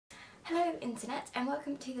Hello internet and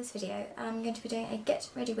welcome to this video. I'm going to be doing a get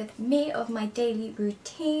ready with me of my daily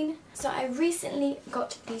routine. So I recently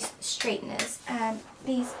got these straighteners and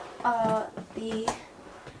these are the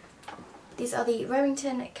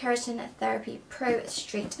Remington Keratin Therapy Pro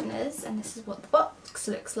straighteners, and this is what the box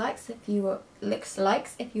looks like if you were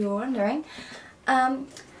wondering.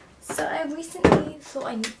 So I recently thought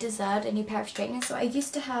I deserved a new pair of straighteners. So I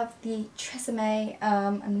used to have the Tresemme,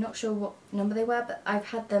 I'm not sure what number they were, but I've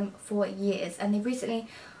had them for years and they've recently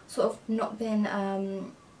sort of not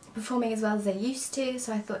been performing as well as they used to,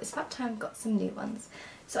 so I thought it's about time I got some new ones.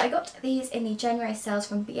 So I got these in the January sales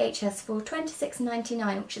from BHS for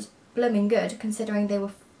 £26.99, which is blooming good considering they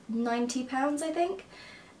were £90 I think,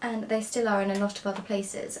 and they still are in a lot of other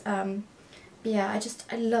places. Yeah,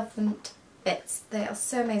 I love them to bits. They are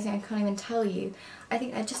so amazing, I can't even tell you. I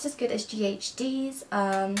think they're just as good as GHD's.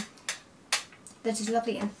 They're just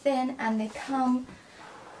lovely and thin, and they come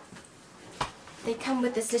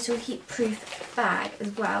with this little heat-proof bag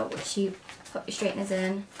as well, which you put your straighteners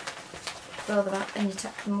in, roll them up and you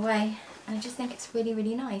tuck them away, and I just think it's really,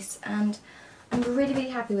 really nice, and I'm really, really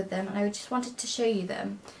happy with them, and I just wanted to show you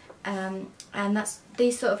them, and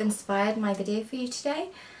these sort of inspired my video for you today.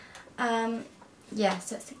 Yeah,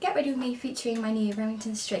 so it's a get ready with me featuring my new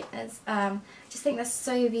Remington straighteners. Just think they're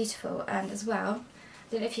so beautiful, and as well,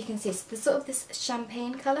 I don't know if you can see, so there's sort of this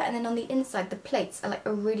champagne colour, and then on the inside the plates are like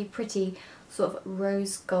a really pretty sort of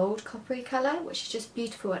rose gold coppery colour, which is just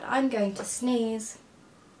beautiful, and I'm going to sneeze.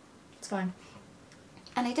 It's fine.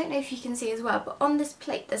 And I don't know if you can see as well, but on this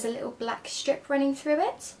plate there's a little black strip running through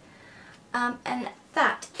it, and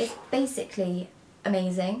that is basically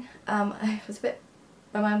amazing.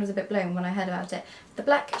 My mind was a bit blown when I heard about it. The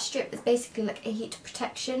black strip is basically like a heat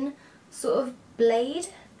protection sort of blade,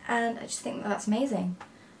 and I just think that's amazing.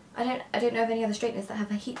 I don't know of any other straighteners that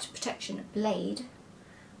have a heat protection blade,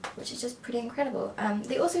 which is just pretty incredible.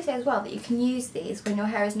 They also say as well that you can use these when your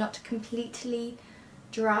hair is not completely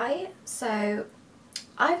dry, so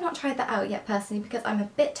I've not tried that out yet personally because I'm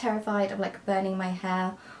a bit terrified of like burning my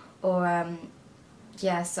hair or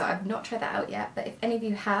yeah, so I've not tried that out yet, but if any of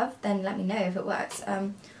you have, then let me know if it works.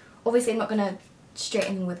 Obviously I'm not going to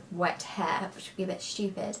straighten with wet hair, which would be a bit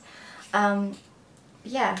stupid.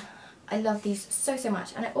 Yeah, I love these so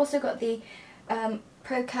much, and I also got the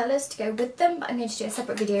Pro Curlers to go with them, but I'm going to do a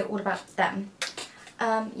separate video all about them.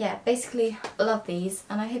 Yeah, basically I love these,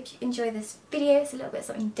 and I hope you enjoy this video. It's a little bit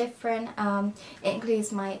something different. It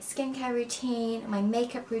includes my skincare routine, my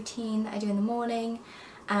makeup routine that I do in the morning,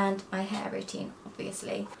 and my hair routine,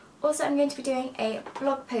 obviously. Also, I'm going to be doing a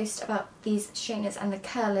blog post about these straighteners and the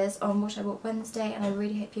curlers on What I Bought Wednesday, and I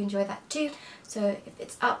really hope you enjoy that too. So if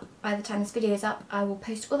it's up by the time this video is up, I will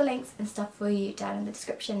post all the links and stuff for you down in the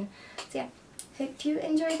description. So yeah, hope you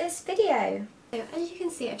enjoy this video. So as you can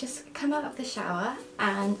see, I've just come out of the shower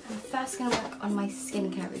and I'm first going to work on my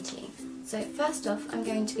skincare routine. So first off, I'm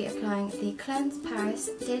going to be applying the Cleanse Paris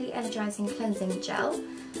Daily Energizing Cleansing Gel.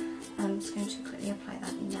 I'm just going to quickly apply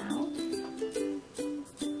that now.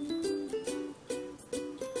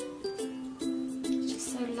 It's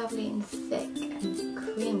just so lovely and thick and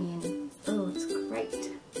creamy, and oh, it's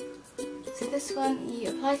great. So this one you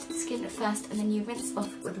apply to the skin first and then you rinse off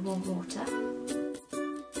with warm water.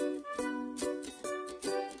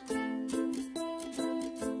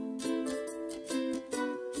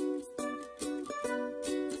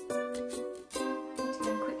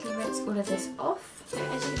 All of this off. So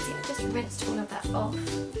as you can see, I just rinsed all of that off.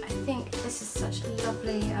 I think this is such a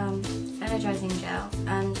lovely energizing gel,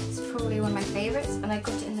 and it's probably one of my favourites, and I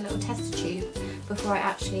got it in the little test tube before I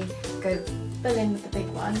actually go full in with the big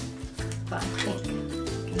one, but I think I'm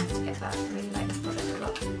going to have to pick that. I really like this product a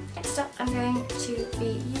lot. Next up, I'm going to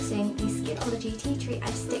be using the Skinology Tea Tree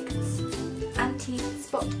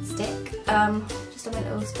Anti-Spot Stick, just on my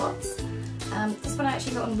little spots. This one I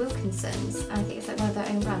actually got on Wilkinson's, and I think it's like one of their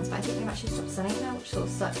own brands, but I think they've actually stopped selling it now, which sort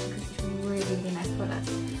of sucks because it's a really, really nice product.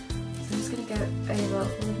 So I'm just going to go over all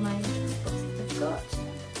of my spots that I've got.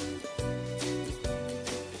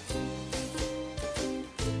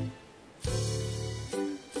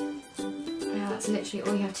 Now that's literally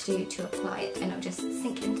all you have to do to apply it, and it'll just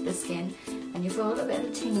sink into the skin, and you'll feel a little bit of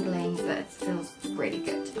a tingling, but it feels really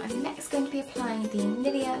good. I'm next going to be applying the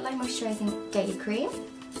Nivea Light Moisturising Day Cream.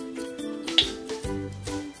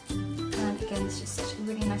 It's just such a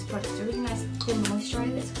really nice product, a really nice cool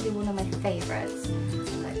moisturiser. It's probably one of my favourites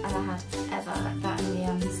I've ever had, like that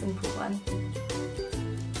and the simple one.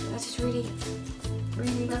 That's just really,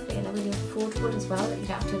 really lovely, and they're really affordable as well, that you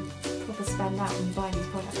don't have to proper spend out when you buy these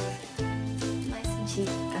products. Nice and cheap,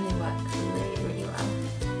 and they work really, really well.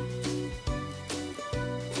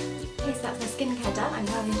 Okay, so that's my skincare done. I'm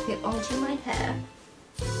now going to put it onto my hair.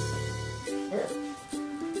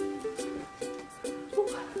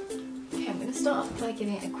 Okay, I'm going to start off by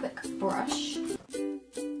giving it a quick brush.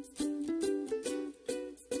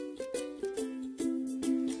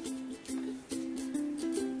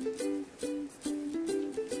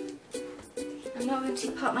 I'm now going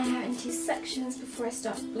to part my hair into sections before I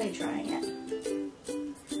start blow drying it.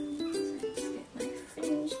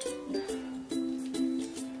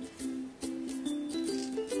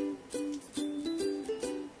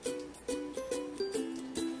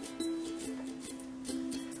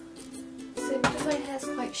 So because my hair is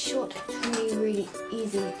quite short, it can be really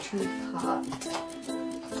easy to part.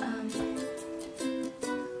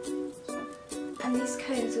 And these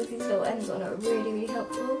combs with these little ends on are really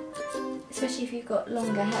helpful, especially if you've got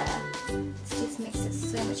longer hair. It just makes it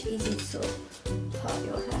so much easier to sort of part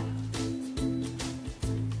your hair.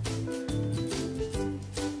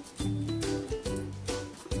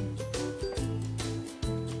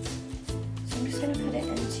 So I'm just going to put it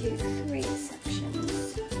into 3 sections.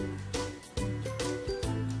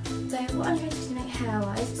 So what I'm going to do to make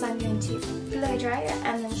hair-wise is I'm going to blow dry it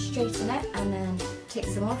and then straighten it and then take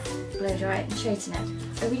some off, blow dry it and straighten it.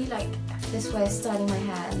 I really like this way of styling my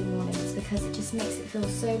hair in the mornings because it just makes it feel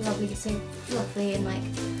so lovely, so fluffy and like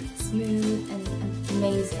smooth and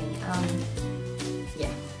amazing.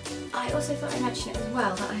 Yeah. I also thought I'd mention it as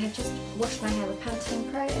well that I have just washed my hair with Pantene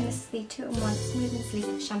Pro, and this is the 2-in-1 Smooth and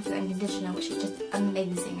Sleek shampoo and conditioner, which is just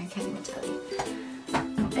amazing, I can't even tell you.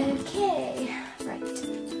 Okay, right. So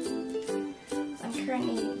I'm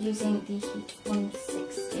currently using the Heat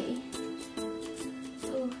 160.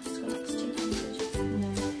 Oh, it's gone up to 200. No.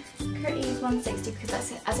 I currently use 160 because,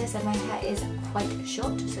 as I said, my hair is quite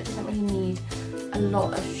short, so it doesn't really need a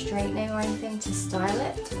lot of straightening or anything to style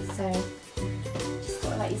it. So just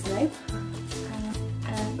thought I'd let you know.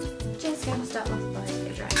 And just going to start off by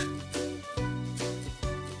blow drying.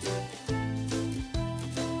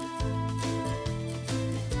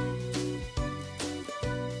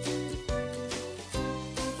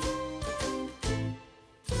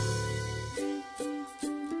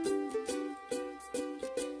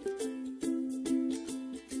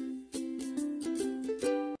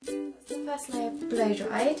 First layer blow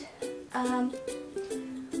dried. I'm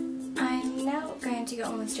now going to go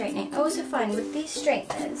on with straightening. I also find with these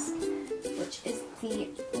straighteners, which is the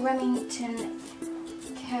Remington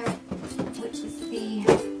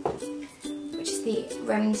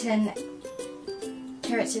Remington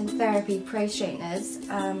Keratin Therapy Pro Straighteners,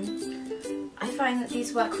 I find that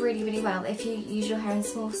these work really well if you use your hair in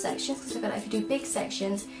small sections, because I feel like if you do big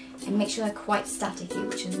sections, it makes your hair quite staticky,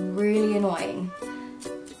 which is really annoying.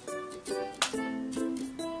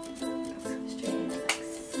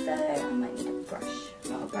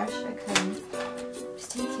 A comb.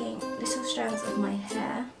 Just taking little strands of my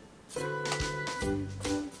hair,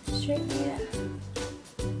 straightening it,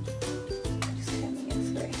 just combing it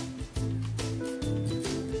through.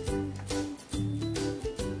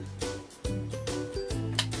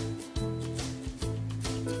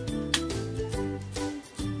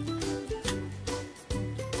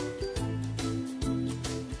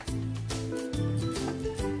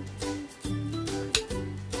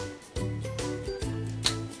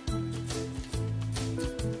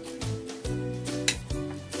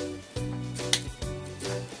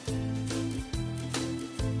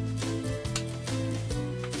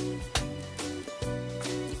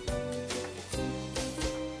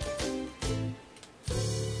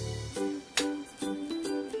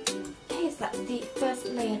 That's the first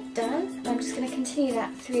layer done, and I'm just going to continue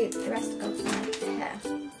that through the rest of my hair.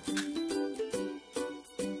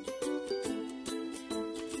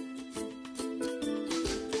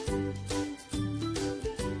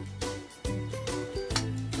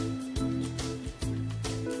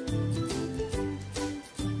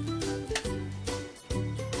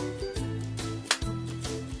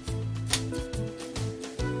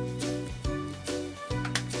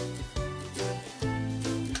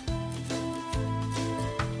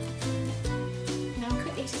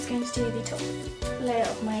 Just going to do the top layer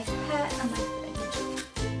of my hair and my fringe.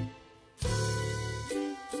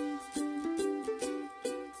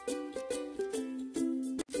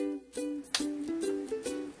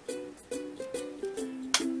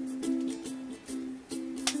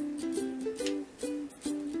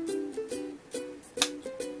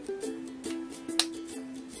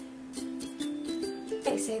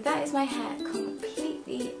 Okay, so that is my hair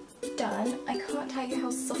completely done. I can't tell you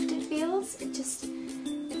how soft it feels. It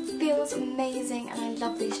feels amazing, and I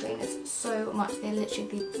love these straighteners so much. They're literally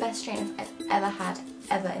the best straighteners I've ever had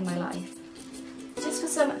in my life. Just for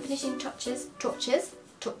some finishing touches,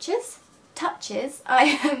 touches,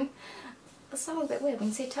 I it sounds a bit weird when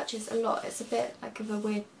you say touches a lot. It's a bit like of a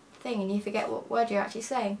weird thing and you forget what word you're actually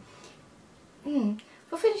saying.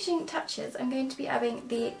 For finishing touches, I'm going to be adding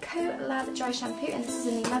the Co-Lab Dry Shampoo, and this is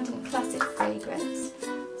in the London Classic fragrance.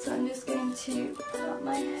 So I'm just going to put up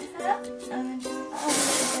my hair and then just add a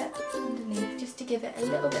little bit underneath, just to give it a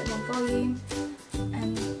little bit more volume.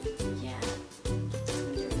 And yeah, just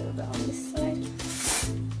going to do a little bit on this side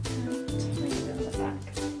and a tiny bit on the back.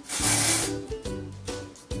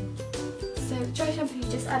 So dry shampoo, you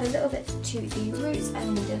just add a little bit to the roots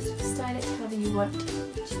and then just style it however you want,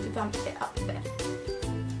 just to vamp it up a bit.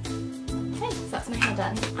 Okay, so that's my hair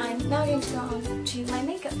done. I'm now going to go on to my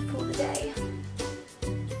makeup for the day.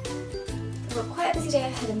 I've got quite a busy day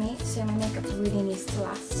ahead of me, so my makeup really needs to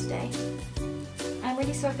last today. I'm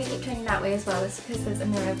really sorry if I keep turning that way as well, it's because there's a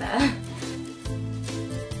mirror there.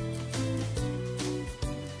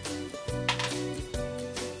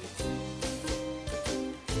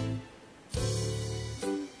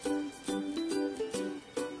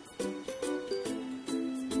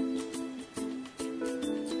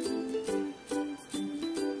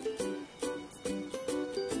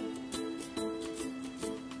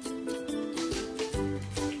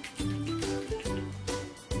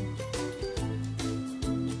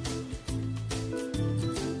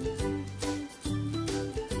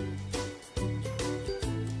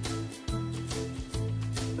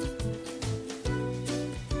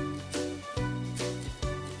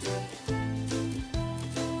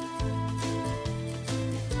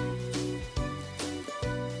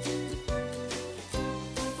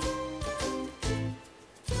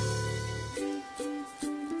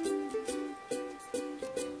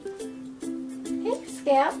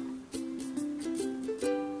 Scalp.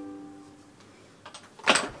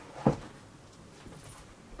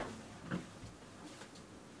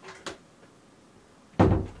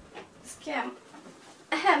 Scamp.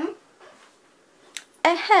 Ahem.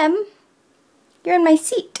 Ahem. You're in my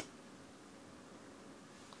seat.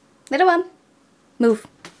 Little one. Move.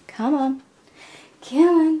 Come on. Come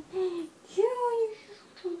on. Come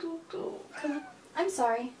on. Come on. I'm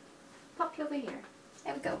sorry. Pop you over here.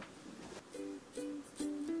 There we go.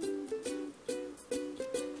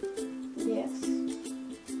 Yes.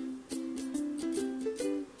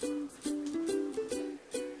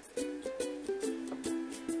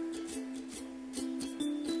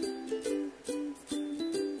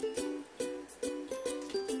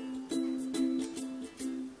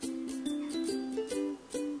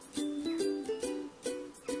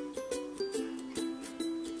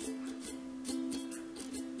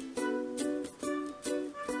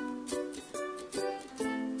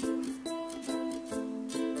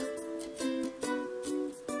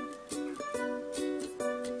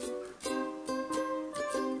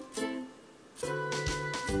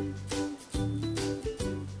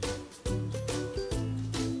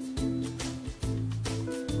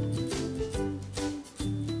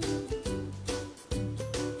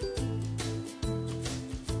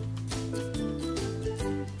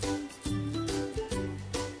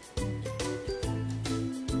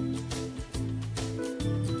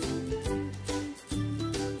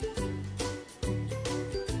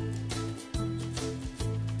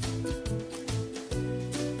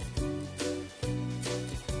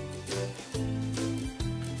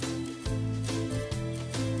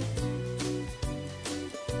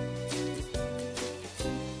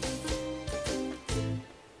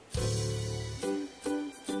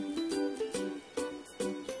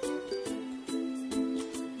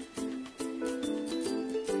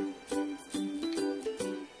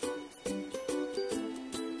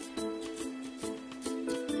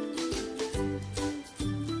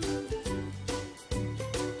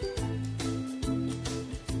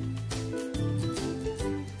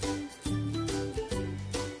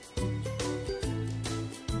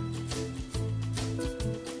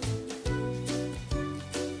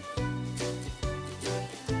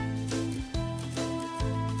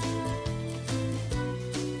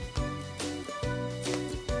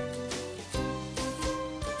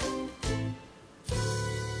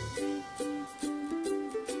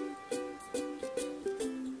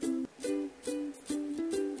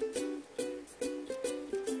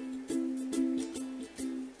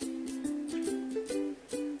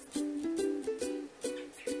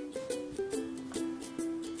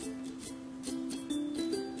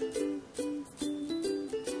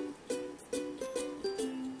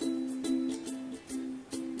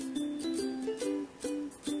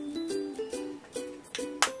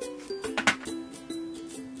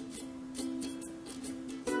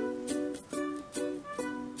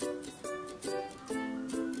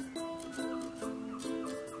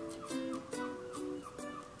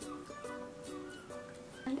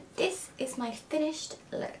 this is my finished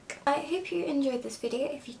look. I hope you enjoyed this video.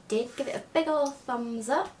 If you did, give it a big ol' thumbs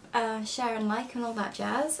up, share and like and all that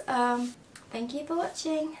jazz. Thank you for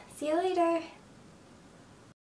watching. See you later.